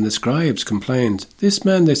Pharisees and the scribes complained. "This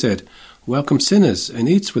man," they said, "welcomes sinners and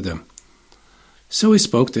eats with them." So he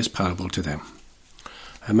spoke this parable to them.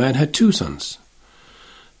 A man had 2 sons.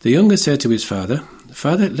 The younger said to his father,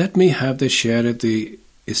 "Father, let me have the share of the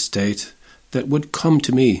estate that would come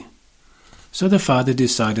to me." So the father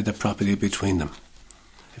decided the property between them.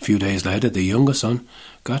 A few days later, the younger son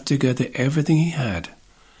got together everything he had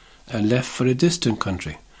and left for a distant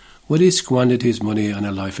country, where he squandered his money on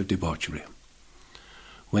a life of debauchery.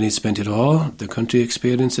 When he spent it all, the country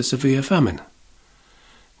experienced a severe famine.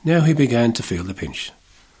 Now he began to feel the pinch.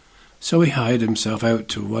 So he hired himself out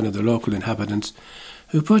to one of the local inhabitants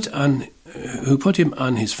who put him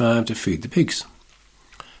on his farm to feed the pigs.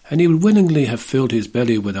 And he would willingly have filled his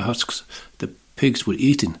belly with the husks the pigs were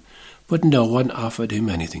eating, but no one offered him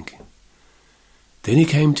anything. Then he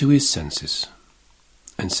came to his senses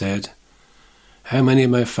and said, "How many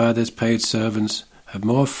of my father's paid servants have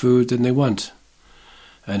more food than they want?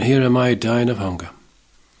 And here am I dying of hunger.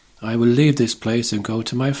 I will leave this place and go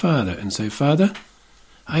to my father and say, 'Father,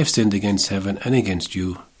 I have sinned against heaven and against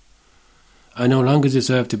you. I no longer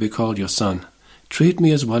deserve to be called your son. Treat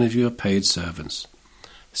me as one of your paid servants.'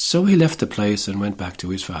 So he left the place and went back to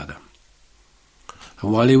his father.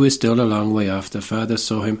 And while he was still a long way off, the father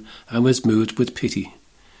saw him and was moved with pity.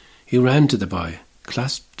 He ran to the boy,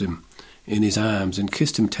 clasped him in his arms, and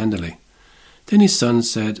kissed him tenderly. Then his son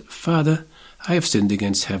said, 'Father, I have sinned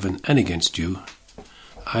against heaven and against you.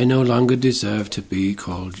 I no longer deserve to be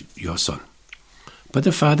called your son.' But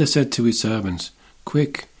the father said to his servants,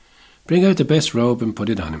 'Quick, bring out the best robe and put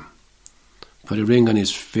it on him. Put a ring on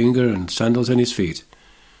his finger and sandals on his feet.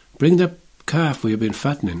 Bring the calf we have been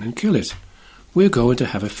fattening and kill it. We're going to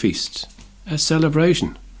have a feast, a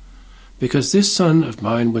celebration, because this son of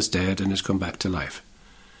mine was dead and has come back to life.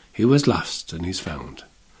 He was lost and he's found.'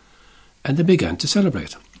 And they began to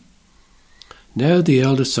celebrate. Now the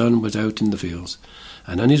elder son was out in the fields,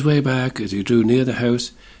 and on his way back, as he drew near the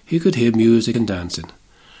house, he could hear music and dancing.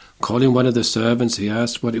 Calling one of the servants, he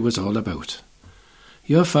asked what it was all about.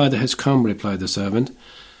 'Your father has come,' replied the servant,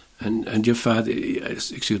 and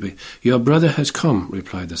your brother has come,'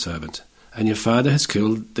 replied the servant, 'and your father has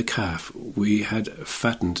killed the calf we had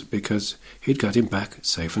fattened because he'd got him back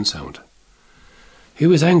safe and sound.' He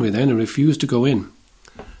was angry then and refused to go in,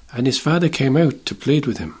 and his father came out to plead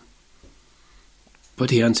with him.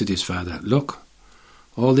 But he answered his father, 'Look,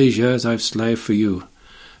 all these years I've slaved for you,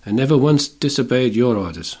 and never once disobeyed your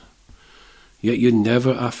orders. Yet you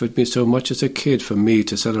never offered me so much as a kid for me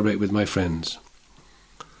to celebrate with my friends.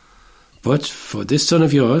 But for this son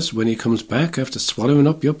of yours, when he comes back after swallowing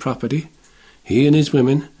up your property, he and his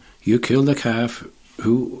women, you killed the calf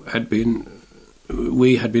who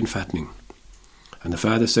we had been fattening. And the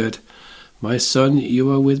father said, "My son,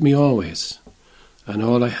 you are with me always, and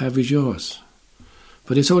all I have is yours.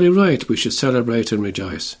 But it's only right we should celebrate and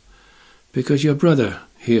rejoice, because your brother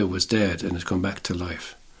here was dead and has come back to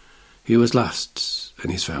life. He was lost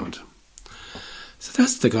and he's found." So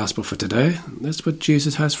that's the gospel for today. That's what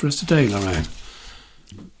Jesus has for us today, Lorraine.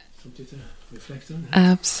 Something to reflect on?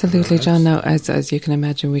 Absolutely, John. Now, as you can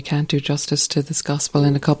imagine, we can't do justice to this gospel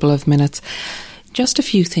in a couple of minutes. Just a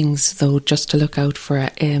few things, though, just to look out for.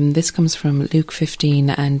 This comes from Luke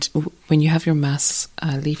 15, and when you have your Mass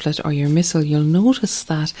leaflet or your missal, you'll notice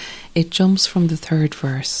that it jumps from the 3rd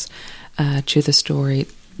verse to the story,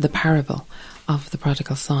 the parable of the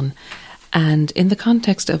prodigal son. And in the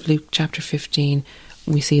context of Luke chapter 15,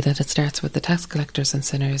 we see that it starts with the tax collectors and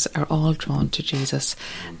sinners are all drawn to Jesus.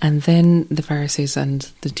 And then the Pharisees and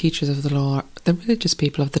the teachers of the law, the religious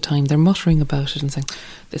people of the time, they're muttering about it and saying,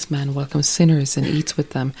 "This man welcomes sinners and eats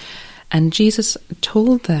with them." And Jesus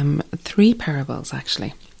told them 3 parables,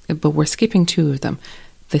 actually, but we're skipping 2 of them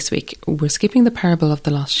this week. We're skipping the parable of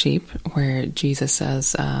the lost sheep, where Jesus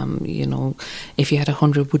says, if you had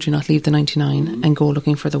 100, would you not leave the 99 and go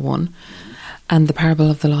looking for the one? And the parable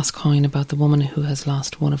of the lost coin, about the woman who has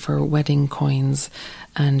lost one of her wedding coins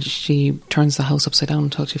and she turns the house upside down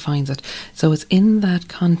until she finds it. So it's in that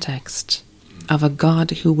context of a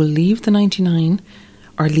God who will leave the 99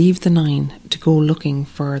 or leave the 9 to go looking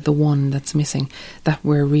for the one that's missing, that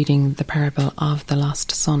we're reading the parable of the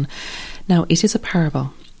lost son. Now, it is a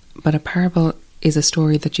parable, but a parable is a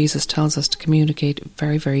story that Jesus tells us to communicate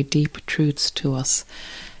very, very deep truths to us.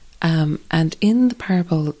 And in the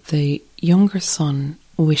parable, the younger son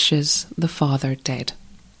wishes the father dead,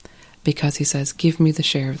 because he says, "Give me the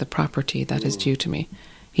share of the property that is due to me."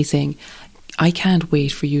 He's saying, "I can't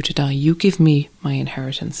wait for you to die. You give me my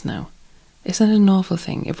inheritance now." Isn't it an awful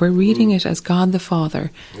thing? If we're reading it as God the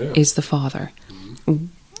Father is the father,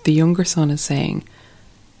 the younger son is saying,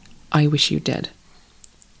 "I wish you dead."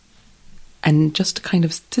 And just kind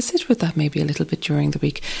of to sit with that maybe a little bit during the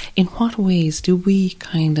week. In what ways do we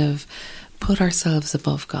kind of put ourselves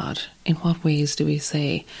above God? In what ways do we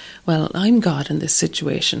say, "Well, I'm God in this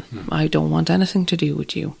situation. I don't want anything to do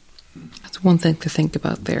with you"? That's one thing to think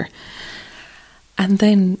about there. And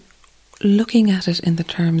then looking at it in the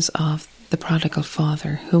terms of the prodigal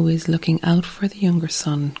father, who is looking out for the younger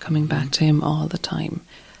son coming back to him all the time.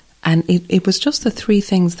 And it was just the 3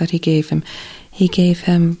 things that he gave him. He gave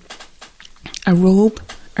him a robe,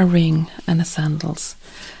 a ring, and a sandals.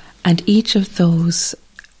 And each of those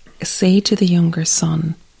say to the younger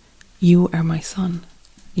son, "You are my son.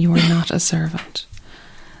 You are not a servant."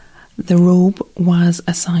 The robe was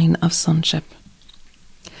a sign of sonship.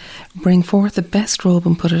 "Bring forth the best robe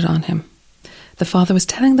and put it on him." The father was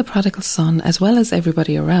telling the prodigal son, as well as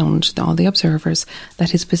everybody around, all the observers,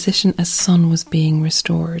 that his position as son was being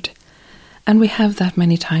restored. And we have that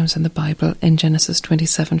many times in the Bible. In Genesis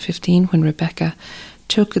 27:15, when Rebekah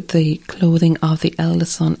took the clothing of the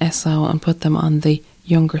eldest son Esau and put them on the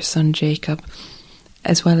younger son Jacob,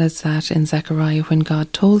 as well as that in Zechariah, when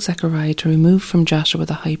God told Zechariah to remove from Joshua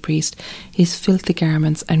the high priest his filthy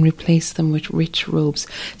garments and replace them with rich robes.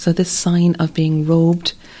 So this sign of being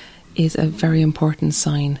robed is a very important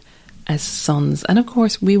sign as sons. And of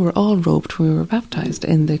course, we were all robed when we were baptized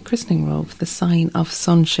in the christening robe, the sign of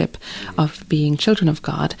sonship, of being children of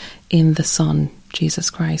God in the Son, Jesus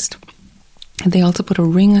Christ. And they also put a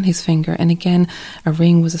ring on his finger, and again, a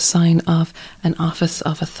ring was a sign of an office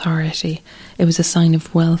of authority. It was a sign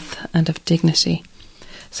of wealth and of dignity.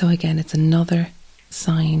 So again, it's another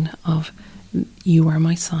sign of, "You are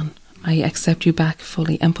my son. I accept you back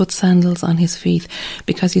fully," and put sandals on his feet,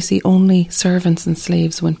 because you see, only servants and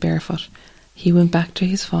slaves went barefoot. He went back to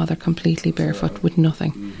his father completely barefoot with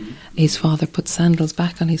nothing. His father put sandals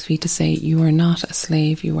back on his feet to say, "You are not a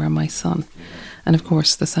slave, you are my son." And of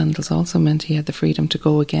course, the sandals also meant he had the freedom to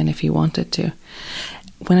go again if he wanted to.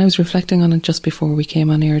 When I was reflecting on it just before we came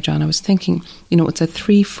on air, John, I was thinking, it's a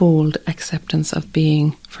 3-fold acceptance of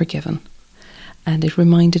being forgiven. And it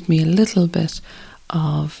reminded me a little bit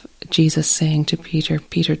of Jesus saying to Peter,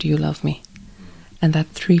 "Peter, do you love me?" And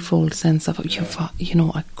that 3-fold sense of,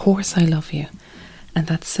 of course I love you. And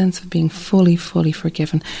that sense of being fully, fully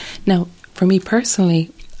forgiven. Now, for me personally,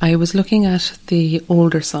 I was looking at the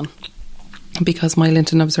older son, because my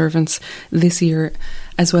Lenten observance this year,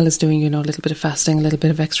 as well as doing, a little bit of fasting, a little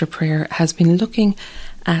bit of extra prayer, has been looking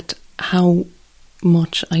at how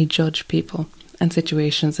much I judge people and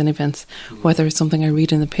situations and events, whether it's something I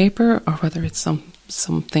read in the paper or whether it's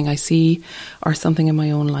something I see or something in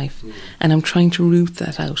my own life. And I'm trying to root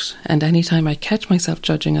that out. And anytime I catch myself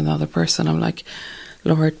judging another person, I'm like,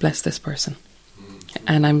 "Lord, bless this person.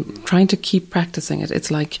 And I'm trying to keep practicing it.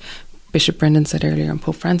 It's like Bishop Brendan said earlier and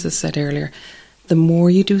Pope Francis said earlier, the more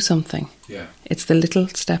you do something, it's the little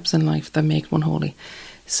steps in life that make one holy.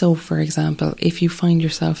 So, for example, if you find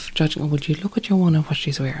yourself judging, would you look at your one and what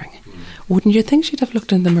she's wearing? Wouldn't you think she'd have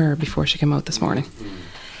looked in the mirror before she came out this morning?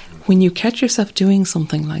 When you catch yourself doing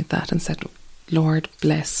something like that and said, Lord,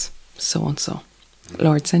 bless so-and-so.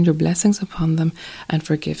 Lord, send your blessings upon them and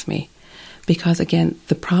forgive me. Because, again,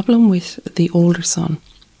 the problem with the older son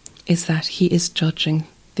is that he is judging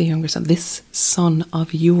the younger son. This son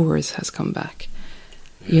of yours has come back.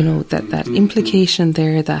 You know, that implication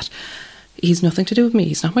there that he's nothing to do with me.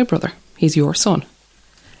 He's not my brother. He's your son.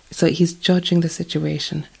 So he's judging the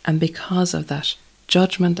situation. And because of that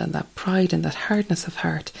judgment and that pride and that hardness of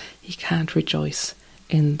heart, he can't rejoice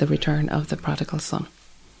in the return of the prodigal son.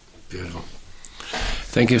 Beautiful.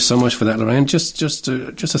 Thank you so much for that, Lorraine. Just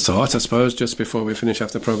a thought, I suppose, just before we finish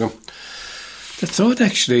off the programme. The thought,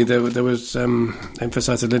 actually, there was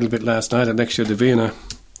emphasised a little bit last night at Lectio Divina,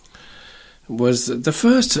 was the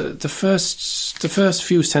first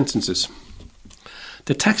few sentences.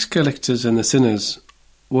 The tax collectors and the sinners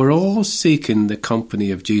were all seeking the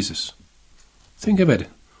company of Jesus. Think about it.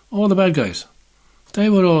 All the bad guys. They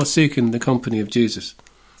were all seeking the company of Jesus.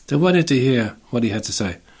 They wanted to hear what he had to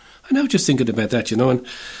say. And I was just thinking about that, you know. And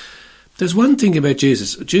there's one thing about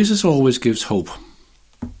Jesus. Jesus always gives hope.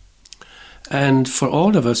 And for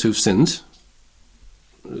all of us who've sinned,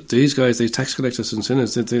 these guys, these tax collectors and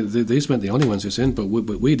sinners, these weren't the only ones who sinned, but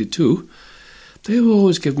we did too. They were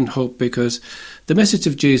always given hope because the message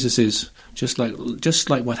of Jesus is just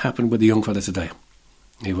like what happened with the young fella today.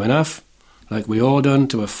 He went off, like we all done,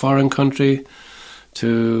 to a foreign country,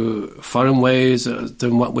 to foreign ways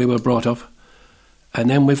than what we were brought up. And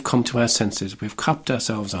then we've come to our senses. We've copped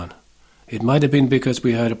ourselves on. It might have been because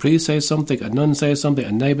we heard a priest say something, a nun say something,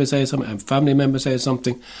 a neighbour say something, a family member say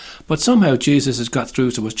something. But somehow Jesus has got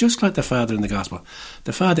through to us, just like the Father in the Gospel.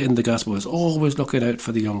 The Father in the Gospel is always looking out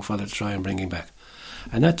for the young fella to try and bring him back.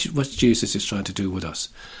 And that's what Jesus is trying to do with us.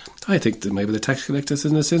 I think that maybe the tax collectors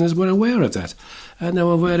and the sinners were aware of that. And they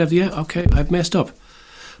were aware of, okay, I've messed up.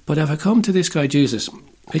 But if I come to this guy Jesus,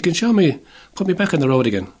 he can show me, put me back on the road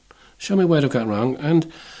again. Show me where I've got wrong.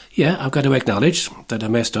 And I've got to acknowledge that I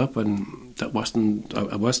messed up and that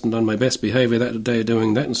I wasn't on my best behaviour that day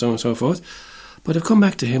doing that and so on and so forth. But I've come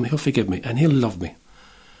back to him, he'll forgive me and he'll love me.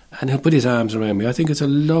 And he'll put his arms around me. I think it's a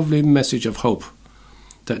lovely message of hope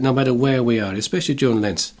that no matter where we are, especially during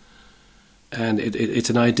Lent, and it's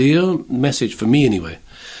an ideal message for me anyway,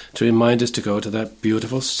 to remind us to go to that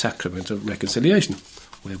beautiful sacrament of reconciliation,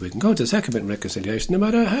 where we can go to the sacrament of reconciliation no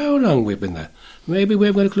matter how long we've been there. Maybe we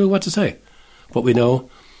haven't got a clue what to say, but we know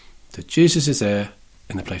that Jesus is there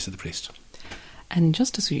in the place of the priest. And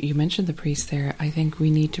just as you mentioned the priest there, I think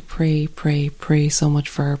we need to pray so much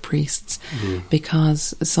for our priests,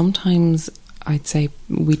 because sometimes I'd say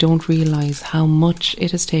we don't realise how much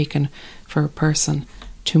it has taken for a person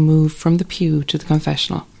to move from the pew to the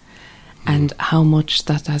confessional, and how much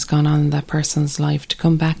that has gone on in that person's life to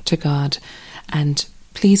come back to God. And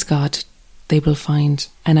please God, they will find,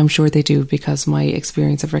 and I'm sure they do, because my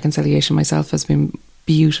experience of reconciliation myself has been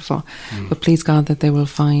beautiful, but please God that they will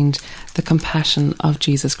find the compassion of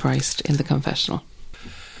Jesus Christ in the confessional.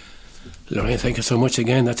 Lorraine, thank you so much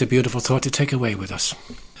again. That's a beautiful thought to take away with us.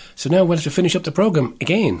 So now we'll have to finish up the programme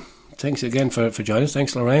again. Thanks again for joining us.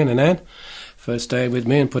 Thanks, Lorraine and Anne, for staying with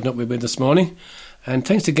me and putting up with me this morning. And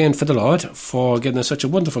thanks again for the Lord for giving us such a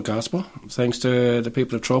wonderful gospel. Thanks to the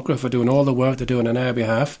people of Trócaire for doing all the work they're doing on our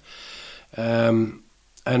behalf.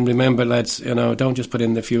 And remember, lads, don't just put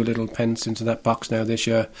in a few little pence into that box now this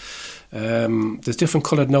year. There's different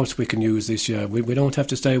coloured notes we can use this year. We don't have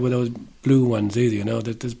to stay with those blue ones either,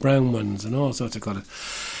 there's brown ones and all sorts of colours.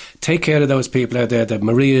 Take care of those people out there, the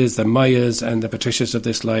Marias, the Mayas and the Patricias of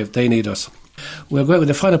this life. They need us. We'll go out with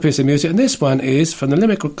the final piece of music, and this one is from the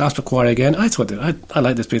Limerick Gospel Choir again. I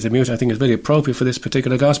like this piece of music. I think it's very appropriate for this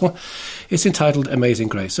particular gospel. It's entitled Amazing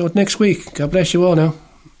Grace. So next week, God bless you all now.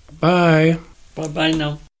 Bye. Bye-bye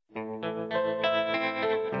now.